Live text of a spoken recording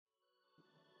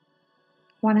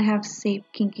Want to have safe,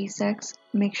 kinky sex?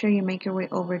 Make sure you make your way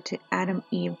over to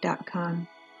AdamEve.com.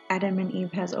 Adam and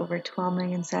Eve has over 12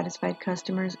 million satisfied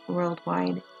customers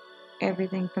worldwide.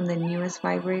 Everything from the newest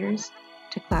vibrators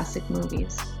to classic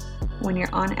movies. When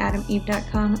you're on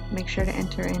AdamEve.com, make sure to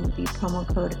enter in the promo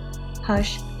code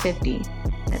HUSH50.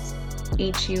 That's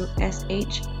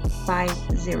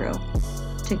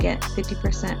HUSH50 to get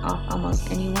 50% off almost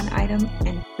any one item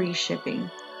and free shipping.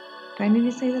 Do I need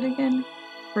to say that again?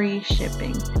 Free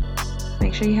shipping.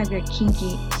 Make sure you have your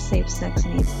kinky, safe sex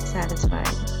needs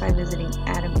satisfied by visiting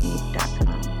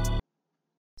AdamEve.com.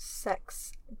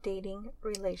 Sex, dating,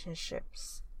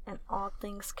 relationships, and all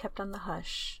things kept on the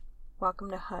hush. Welcome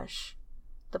to Hush,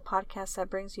 the podcast that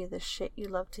brings you the shit you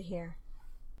love to hear.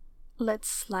 Let's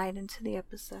slide into the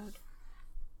episode.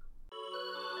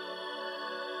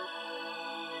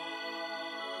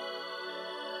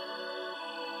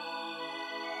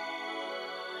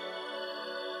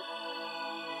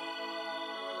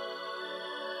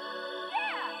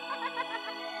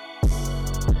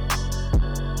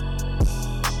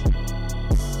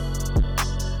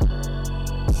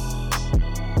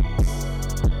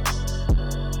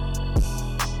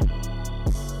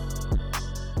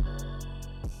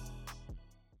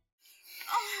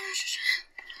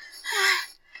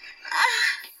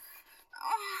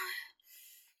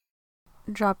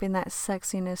 Dropping that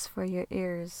sexiness for your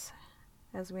ears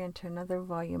as we enter another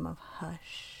volume of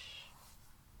Hush.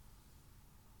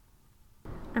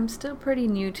 I'm still pretty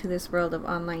new to this world of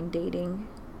online dating.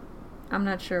 I'm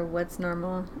not sure what's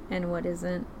normal and what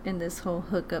isn't in this whole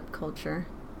hookup culture.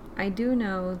 I do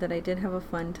know that I did have a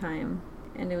fun time,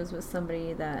 and it was with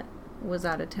somebody that was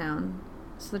out of town.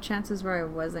 So the chances were I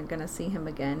wasn't going to see him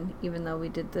again, even though we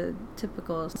did the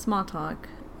typical small talk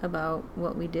about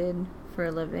what we did for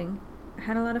a living. I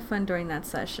had a lot of fun during that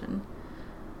session.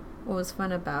 What was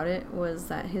fun about it was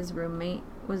that his roommate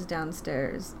was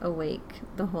downstairs awake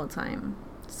the whole time.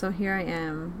 So here I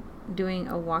am doing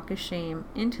a walk of shame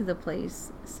into the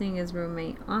place, seeing his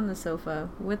roommate on the sofa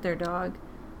with their dog,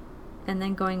 and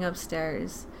then going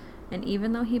upstairs. And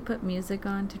even though he put music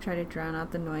on to try to drown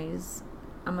out the noise,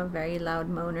 I'm a very loud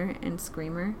moaner and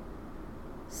screamer.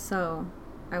 So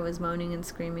I was moaning and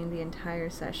screaming the entire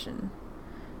session.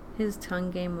 His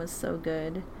tongue game was so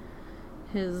good.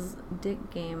 His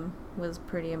dick game was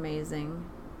pretty amazing.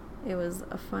 It was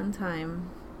a fun time.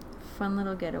 Fun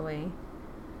little getaway.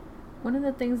 One of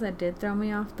the things that did throw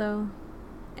me off though,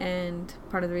 and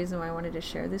part of the reason why I wanted to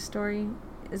share this story,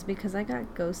 is because I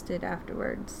got ghosted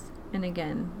afterwards. And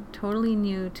again, totally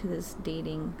new to this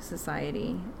dating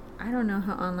society. I don't know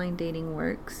how online dating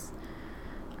works.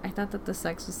 I thought that the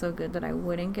sex was so good that I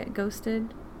wouldn't get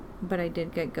ghosted. But I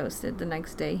did get ghosted the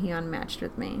next day. He unmatched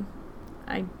with me.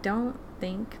 I don't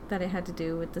think that it had to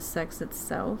do with the sex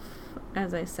itself.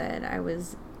 As I said, I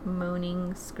was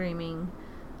moaning, screaming.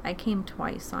 I came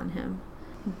twice on him.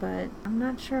 But I'm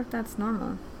not sure if that's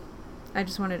normal. I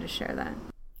just wanted to share that.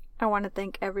 I want to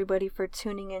thank everybody for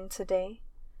tuning in today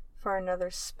for another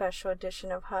special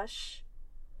edition of Hush.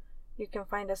 You can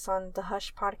find us on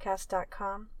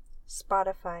thehushpodcast.com,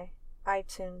 Spotify,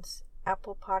 iTunes,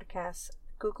 Apple Podcasts,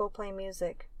 Google Play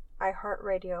Music,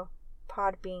 iHeartRadio,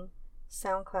 Podbean,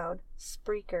 SoundCloud,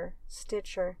 Spreaker,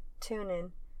 Stitcher,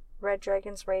 TuneIn, Red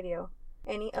Dragons Radio,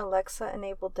 any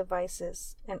Alexa-enabled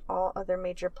devices, and all other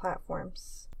major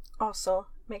platforms. Also,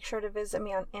 make sure to visit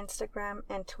me on Instagram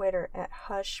and Twitter at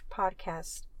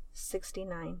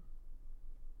HushPodcast69.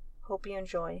 Hope you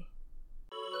enjoy.